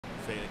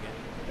Say it again.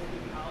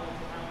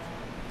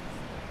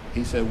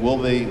 He said, will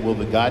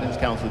the guidance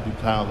counselor do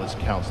college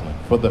counseling?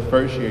 For the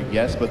first year,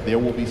 yes, but there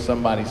will be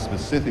somebody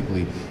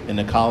specifically in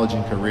the College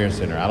and Career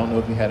Center. I don't know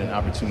if you had an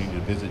opportunity to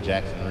visit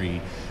Jackson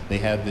Reed. They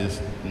have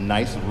this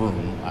nice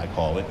room, I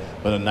call it,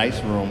 but a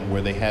nice room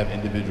where they have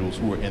individuals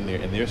who are in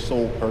there, and their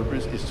sole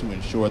purpose is to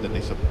ensure that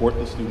they support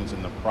the students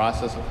in the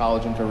process of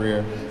college and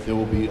career. There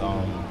will be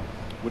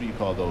what do you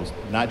call those?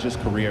 Not just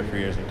career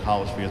fairs and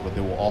college fairs, but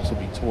there will also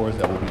be tours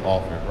that will be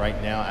offered.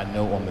 Right now, I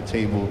know on the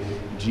table,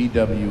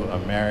 GW,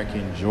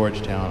 American,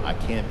 Georgetown, I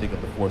can't think of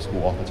the fourth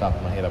school off the top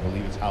of my head, I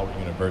believe it's Howard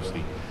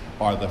University,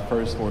 are the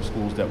first 4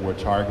 schools that we're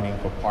targeting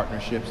for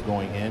partnerships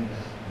going in.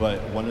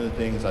 But one of the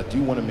things I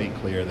do want to make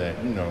clear that,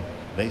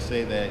 they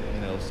say that,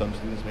 some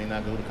students may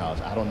not go to college.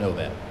 I don't know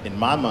that. In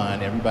my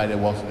mind, everybody that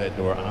walks through that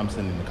door, I'm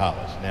sending to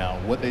college. Now,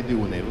 what they do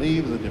when they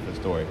leave is a different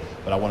story.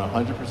 But I want a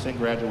 100%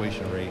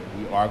 graduation rate.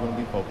 We are going to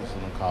be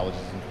focusing on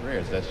colleges and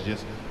careers. That's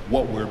just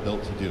what we're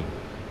built to do.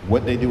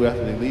 What they do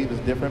after they leave is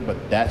different,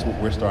 but that's what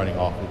we're starting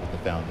off with the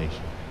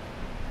foundation.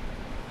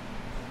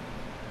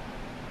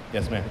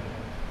 Yes, ma'am.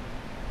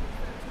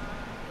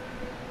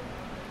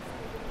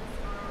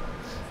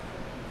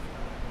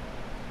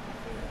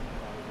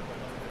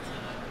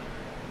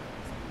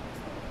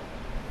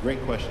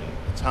 Great question.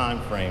 The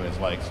time frame is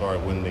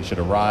when they should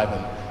arrive.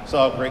 And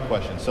so, great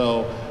question.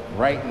 So,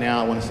 right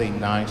now, I want to say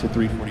 9 to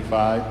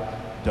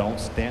 3:45. Don't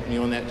stamp me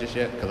on that just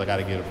yet because I got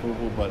to get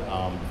approval. But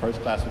the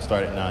first class will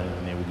start at 9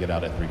 and then we get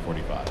out at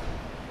 3:45.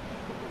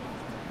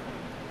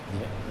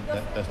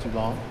 Yeah, that's too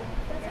long.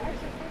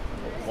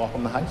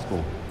 Welcome to high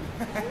school.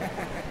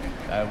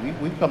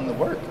 We've come to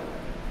work.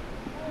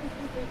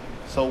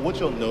 So what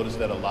you'll notice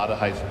that a lot of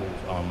high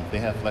schools, they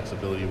have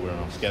flexibility with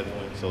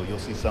scheduling, so you'll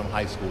see some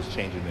high schools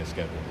changing their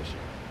schedule this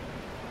year.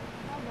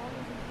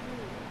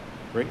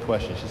 Great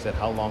question. She said,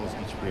 how long is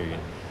each period?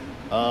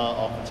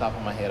 Off the top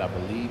of my head, I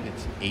believe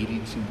it's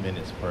 82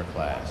 minutes per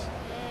class.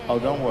 Oh,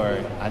 don't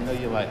worry. I know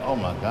you're like, oh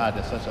my God,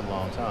 that's such a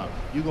long time.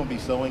 You're going to be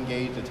so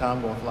engaged, the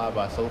time going to fly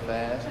by so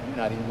fast, you're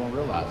not even going to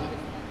realize it.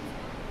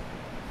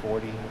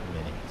 40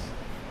 minutes.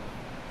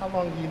 How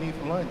long do you need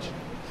for lunch?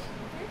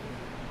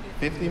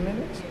 50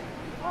 minutes?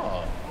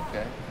 Oh,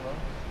 okay. Well,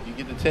 you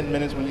get the 10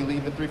 minutes when you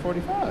leave at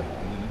 3:45.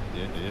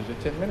 There's your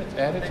 10 minutes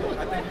added to it.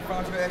 I think you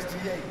found your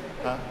SGA.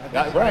 Huh?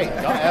 Right.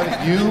 Y'all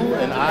have you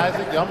and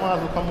Isaac. Y'all might as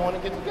well come on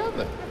and get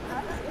together.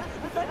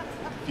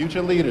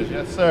 Future leaders.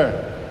 Yes,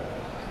 sir.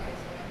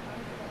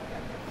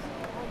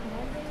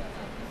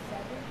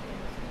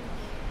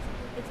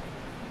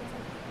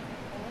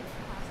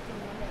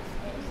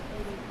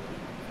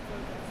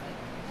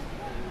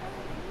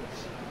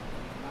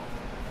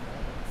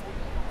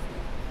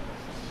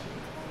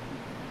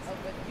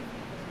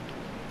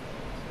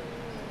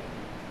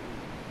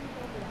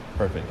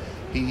 Perfect.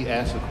 He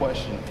asked the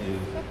question is,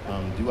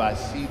 do I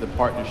see the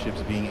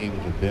partnerships being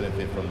able to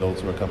benefit from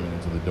those who are coming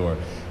into the door?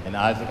 And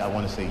Isaac, I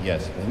want to say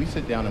yes. When we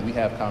sit down and we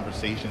have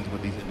conversations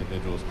with these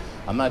individuals,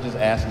 I'm not just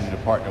asking you to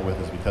partner with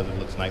us because it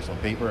looks nice on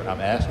paper.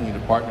 I'm asking you to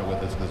partner with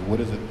us because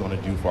what is it going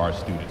to do for our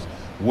students?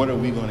 What are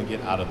we going to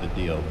get out of the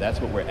deal? That's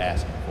what we're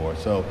asking for.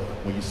 So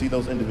when you see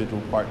those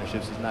individual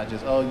partnerships, it's not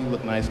just, oh, you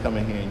look nice, come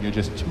in here and you're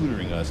just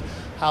tutoring us.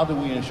 How do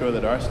we ensure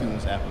that our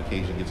students'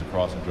 application gets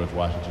across in George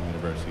Washington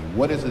University?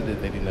 What is it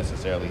that they didn't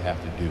necessarily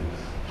have to do?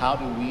 How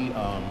do we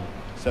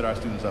set our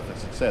students up for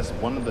success?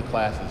 One of the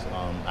classes,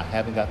 I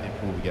haven't got the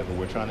approval yet, but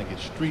we're trying to get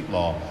street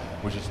law,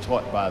 which is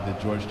taught by the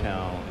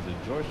Georgetown, is it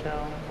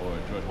Georgetown or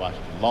George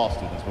Washington law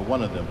students, but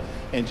one of them.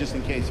 And just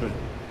in case,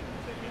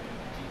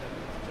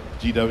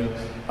 GW,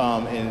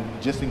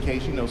 and just in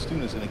case,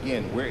 students, and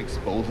again, we're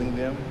exposing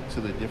them to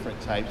the different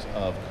types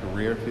of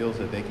career fields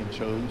that they can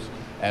choose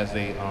as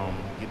they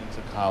get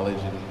into college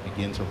and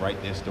begin to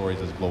write their stories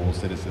as global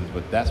citizens.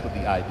 But that's what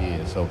the idea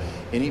is. So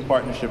any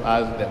partnership,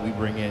 Isaac, that we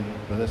bring in,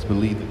 let's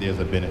believe that there's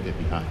a benefit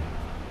behind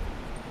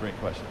it. Great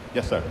question.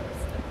 Yes, sir.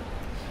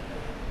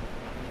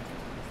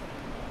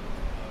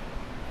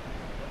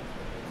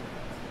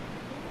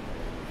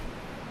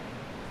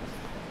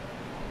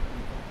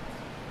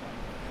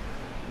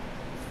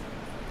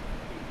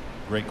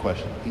 Great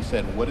question. He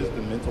said, what is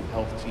the mental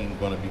health team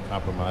going to be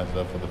compromised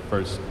of for the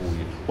first school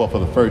year? Well, for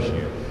the first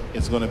year,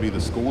 it's going to be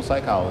the school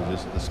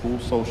psychologist, the school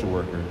social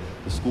worker,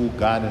 the school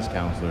guidance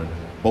counselor,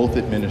 both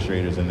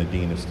administrators, and the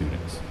dean of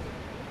students.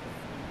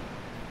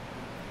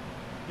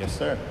 Yes,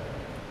 sir.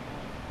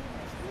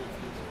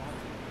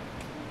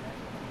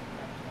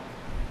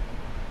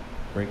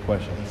 Great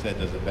question. He said,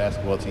 does the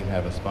basketball team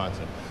have a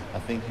sponsor? I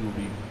think you will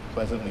be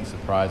pleasantly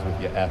surprised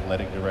with your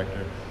athletic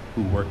director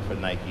who worked for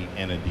Nike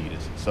and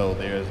Adidas. So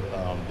there's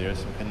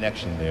some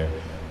connection there.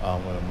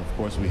 Of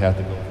course, we have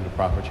to go through the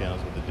proper channels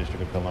with the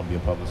District of Columbia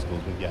Public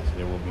Schools, but yes,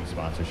 there will be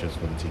sponsorships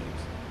for the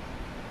teams.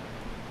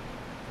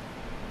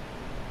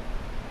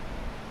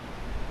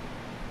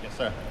 Yes,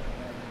 sir.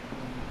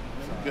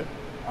 Good.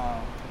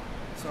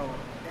 So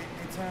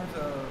in terms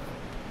of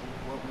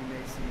what we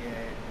may see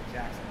at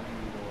Jackson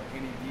Reed or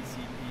any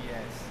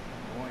DCPS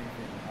or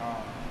anything,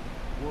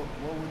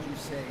 what would you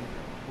say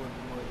what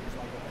is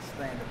like a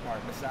standard part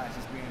besides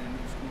just being a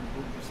new school?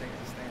 What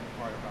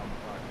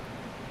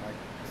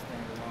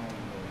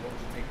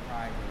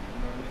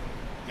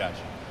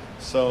Gotcha.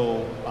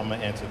 So I'm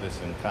gonna answer this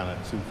in kind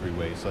of 2, 3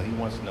 ways. So he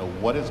wants to know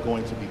what is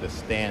going to be the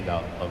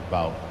standout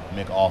about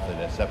MacArthur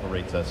that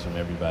separates us from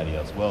everybody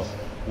else. Well,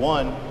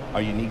 one,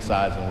 our unique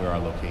size and where our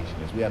location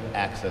is. We have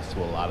access to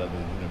a lot of the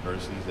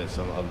universities that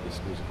some of the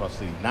schools across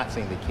the city, not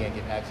saying they can't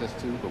get access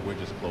to, but we're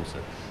just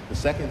closer. The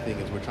second thing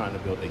is we're trying to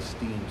build a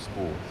STEAM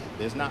school.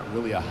 There's not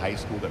really a high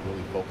school that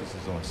really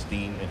focuses on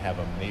STEAM and have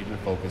a major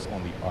focus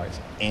on the arts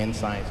and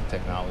science and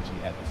technology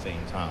at the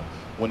same time.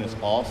 When it's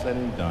all said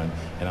and done,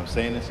 and I'm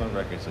saying this on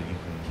record so you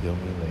can kill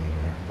me later,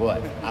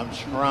 but I'm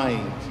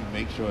trying to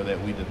make sure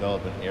that we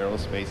develop an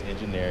aerospace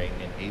engineering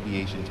and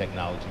aviation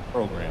technology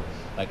program,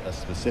 like a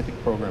specific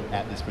program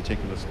at this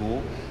particular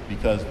school,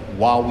 because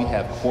while we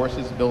have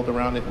courses built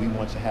around it, we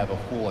want to have a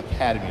full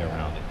academy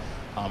around it.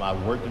 I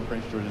worked in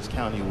Prince George's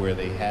County where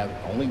they have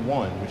only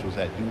one, which was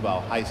at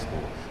Duval High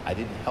School. I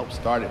didn't help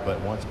start it, but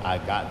once I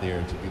got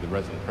there to be the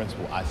resident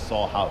principal, I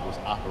saw how it was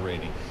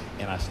operating.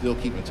 And I still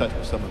keep in touch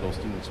with some of those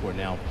students who are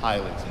now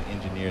pilots and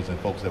engineers and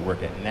folks that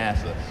work at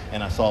NASA.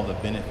 And I saw the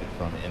benefit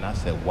from it. And I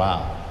said,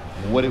 wow,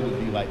 what it would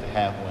be like to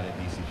have one at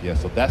DCPS.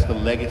 So that's the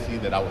legacy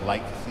that I would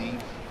like to see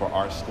for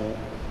our school.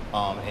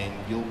 And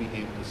you'll be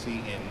able to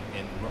see,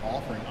 and we're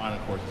offering honor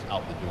courses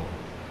out the door,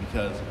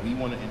 because we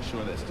want to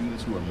ensure that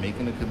students who are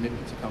making a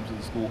commitment to come to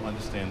the school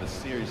understand the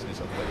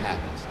seriousness of what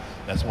happens.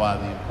 That's why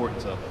the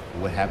importance of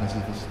what happens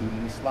if the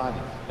student is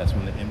sliding. That's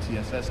when the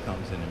MTSS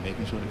comes in and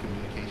making sure the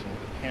communication with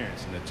the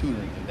parents and the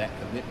tutoring and that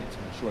commitment to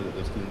ensure that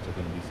the students are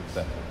going to be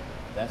successful.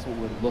 That's what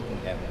we're looking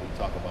at when we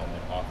talk about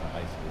MacArthur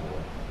High School,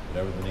 or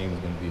whatever the name is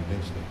going to be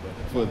eventually, but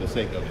for the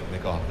sake of it,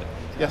 MacArthur.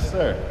 Yes,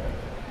 sir.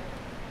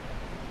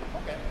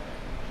 Okay.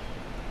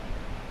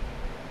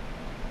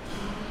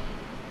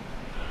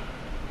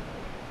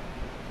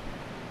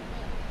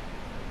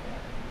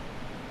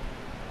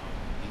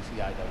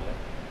 DCIAA?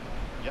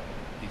 Yep,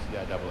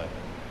 DCIAA.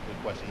 Good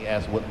question. He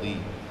asked what league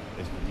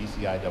is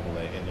the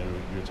DCIAA, and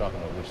you're talking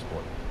about which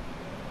sport?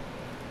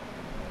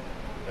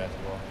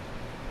 Basketball?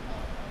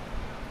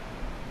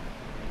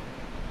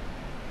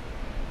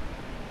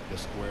 The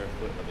square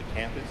foot of the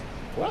campus?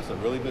 Well, that's a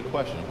really good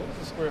question. What is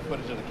the square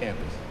footage of the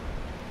campus?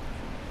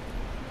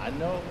 I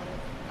know,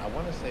 I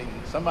want to say,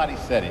 somebody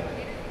said it.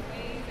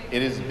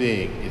 It is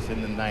big. It's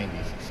in the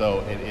 90s. So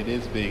it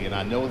is big, and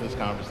I know this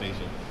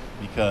conversation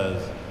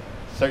because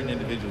certain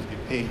individuals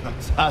get paid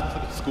outside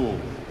of the school.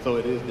 So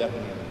it is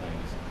definitely in the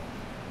 90s.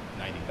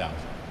 90,000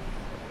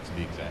 to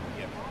be exact.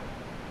 Yeah.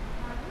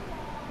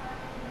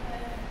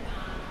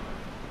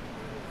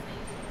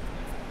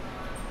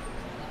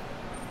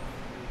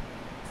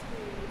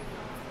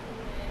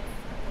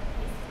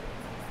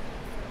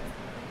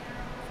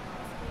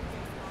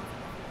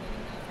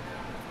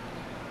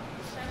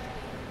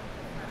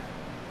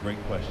 Great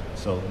question.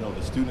 So no,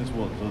 the students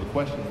will, so the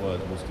question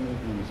was, will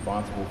students be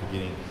responsible for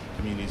getting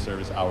community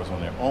service hours on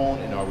their own,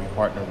 and are we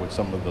partnering with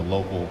some of the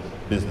local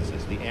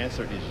businesses? The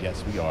answer is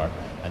yes, we are.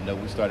 I know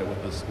we started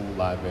with the school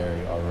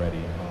library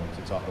already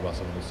to talk about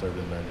some of the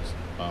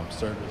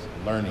service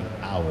learning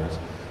hours.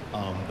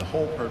 The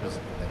whole purpose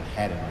that I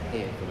had in my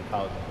head for the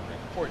college and career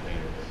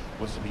coordinator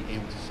was to be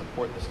able to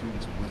support the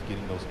students with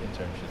getting those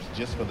internships.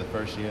 Just for the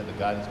first year, the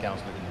guidance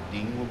counselor and the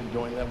dean will be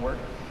doing that work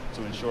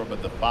to ensure,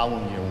 but the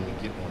following year when we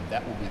get one, that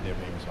will be their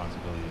main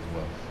responsibility as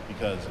well,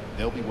 because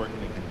they'll be working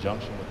in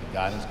conjunction with the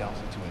guidance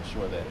counselor to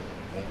ensure that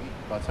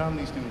by the time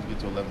these students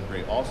get to 11th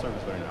grade, all service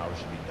learning hours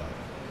should be done.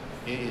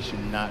 It should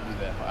not be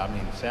that hard. I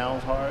mean, it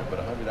sounds hard, but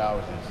 100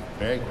 hours is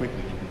very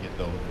quickly you can get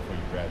those before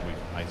you graduate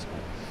from high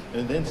school.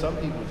 And then some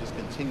people just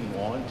continue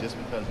on just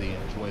because they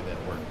enjoy that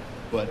work.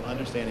 But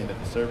understanding that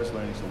the service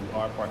learning, so we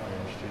are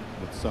partnering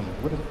with some,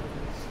 what is,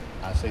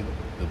 I say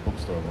the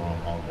bookstore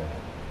wrong all day.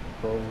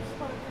 Pros?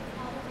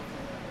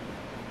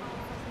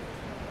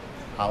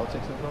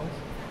 Politics and Pros?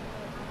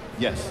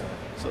 Yes.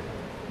 So,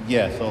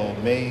 yeah, so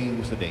May,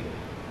 what's the date?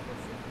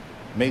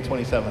 May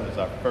 27th is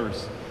our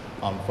first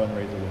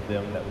fundraiser with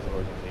them. That was an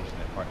organization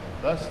that partnered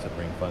with us to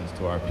bring funds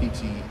to our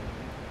PTO,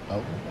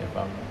 if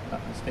I'm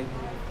not mistaken.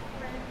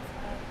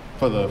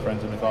 For the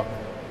Friends of MacArthur?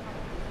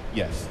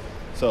 Yes.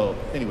 So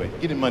anyway,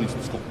 getting money to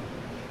the school,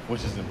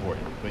 which is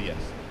important, but yes.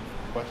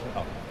 Question?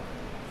 Oh.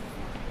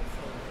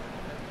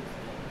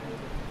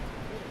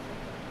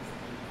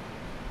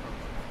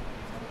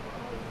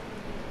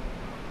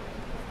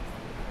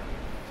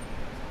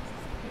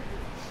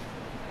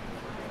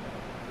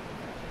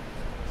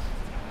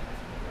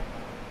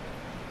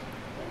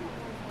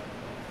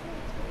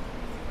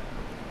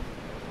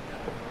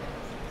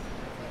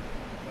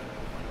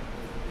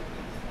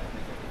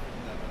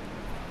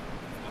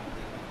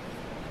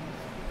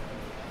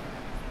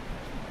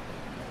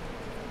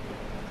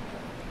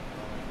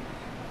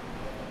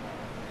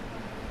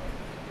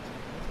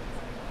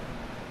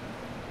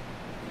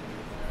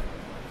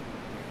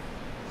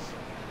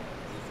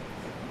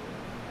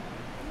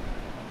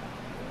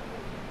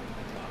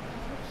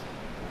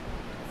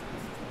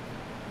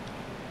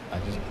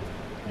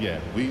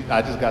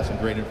 I just got some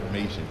great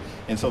information.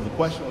 And so the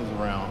question was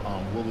around,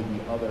 will there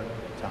be other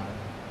time?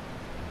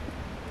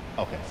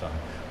 Okay, sorry.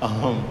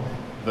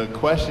 The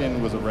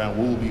question was around,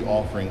 will we be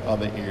offering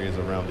other areas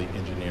around the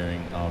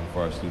engineering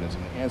for our students?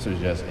 And the answer is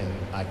yes, and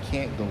I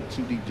can't go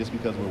too deep just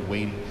because we're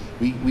waiting.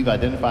 We've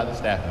identified the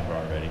staff member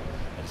already.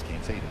 I just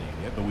can't say the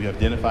name yet, but we have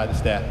identified the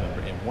staff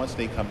member, and once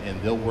they come in,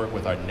 they'll work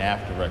with our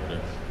NAF director,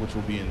 which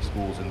will be in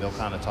schools, and they'll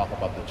kind of talk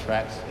about the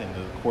tracks and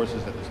the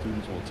courses that the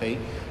students will take,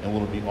 and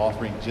we'll be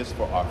offering just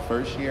for our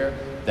first year.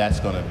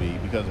 That's going to be,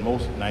 because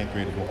most ninth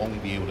graders will only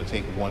be able to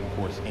take one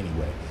course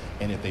anyway,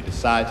 and if they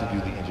decide to do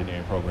the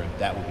engineering program,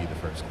 that will be the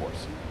first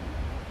course.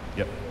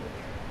 Yep.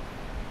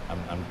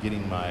 I'm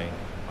getting my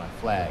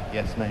flag.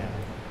 Yes, ma'am.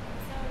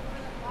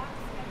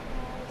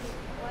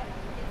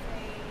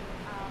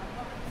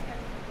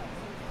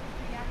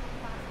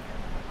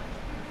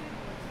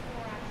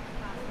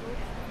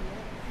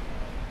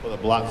 For the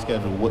block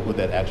schedule, what would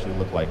that actually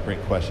look like?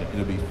 Great question.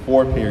 It'll be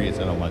 4 periods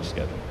and a lunch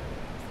schedule.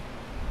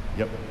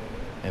 Yep.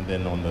 And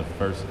then on the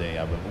first day,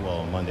 on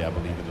Monday, I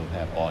believe it'll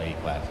have all 8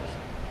 classes.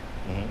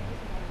 Mm-hmm.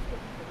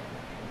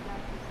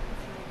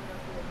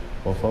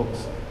 Well,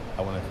 folks,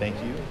 I want to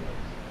thank you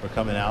for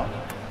coming out.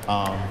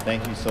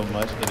 Thank you so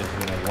much. It has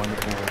been a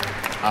wonderful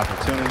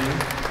opportunity.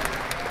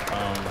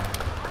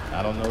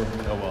 I don't know if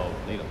you know, well,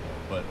 they don't know,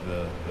 but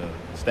the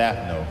staff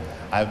know.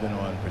 I've been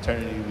on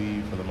paternity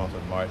leave for the month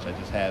of March. I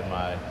just had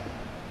my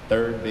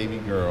 3rd baby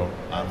girl.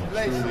 I'm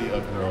truly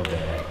a girl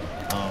dad.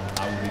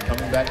 I will be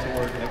coming back to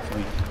work next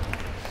week.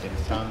 It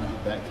is time to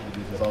get back to the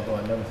business, although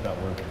I never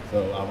stopped working,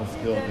 so I was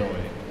still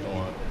doing it.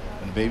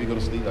 When the baby go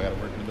to sleep, I got to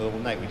work in the middle of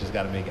the night. We just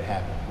got to make it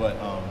happen. But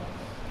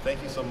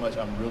thank you so much.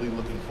 I'm really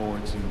looking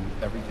forward to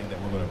everything that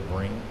we're going to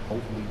bring.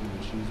 Hopefully you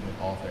will choose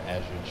MacArthur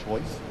as your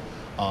choice.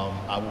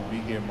 I will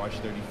be here March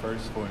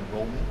 31st for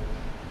enrollment.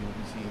 You'll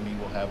be seeing me.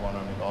 We'll have on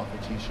our MacArthur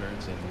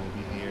t-shirts, and we'll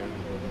be here.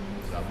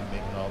 I'll be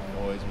making all the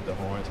noise with the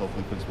horns.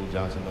 Hopefully Principal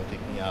Johnson don't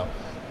kick me out.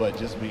 But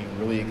just being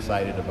really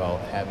excited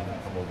about having you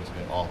come over to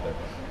MacArthur.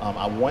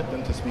 I want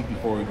them to speak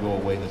before we go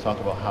away to talk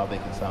about how they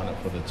can sign up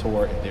for the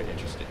tour if they're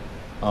interested.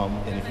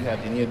 And if you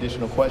have any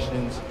additional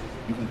questions,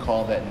 you can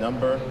call that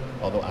number,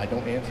 although I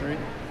don't answer it.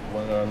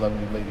 One of our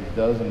lovely ladies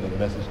does, and the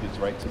message gets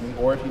right to me.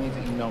 Or if you need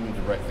to email me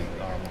directly,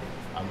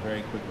 I'm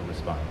very quick to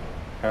respond.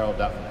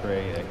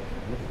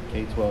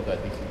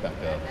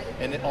 harold.mccrae@k12.dc.gov.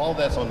 And all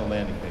that's on the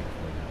landing page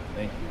for you.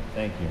 Thank you.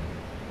 Thank you.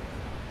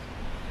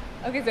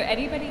 Okay, so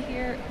anybody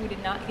here who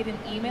did not get an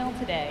email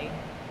today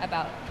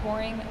about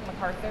touring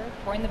MacArthur,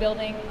 touring the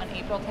building on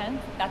April 10th,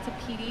 that's a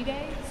PD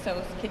day,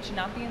 so kids should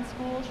not be in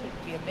school, should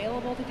be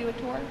available to do a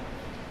tour.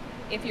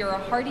 If you're a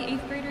hardy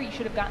 8th grader, you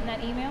should have gotten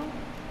that email.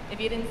 If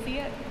you didn't see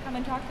it, come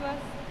and talk to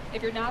us.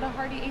 If you're not a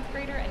hardy 8th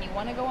grader and you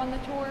want to go on the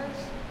tour,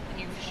 and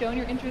you've shown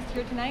your interest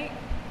here tonight,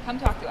 come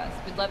talk to us.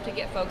 We'd love to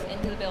get folks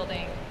into the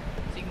building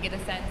so you can get a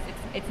sense.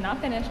 It's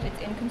not finished, it's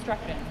in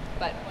construction,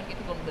 but we want to get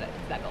people into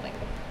that building.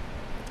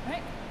 All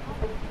right.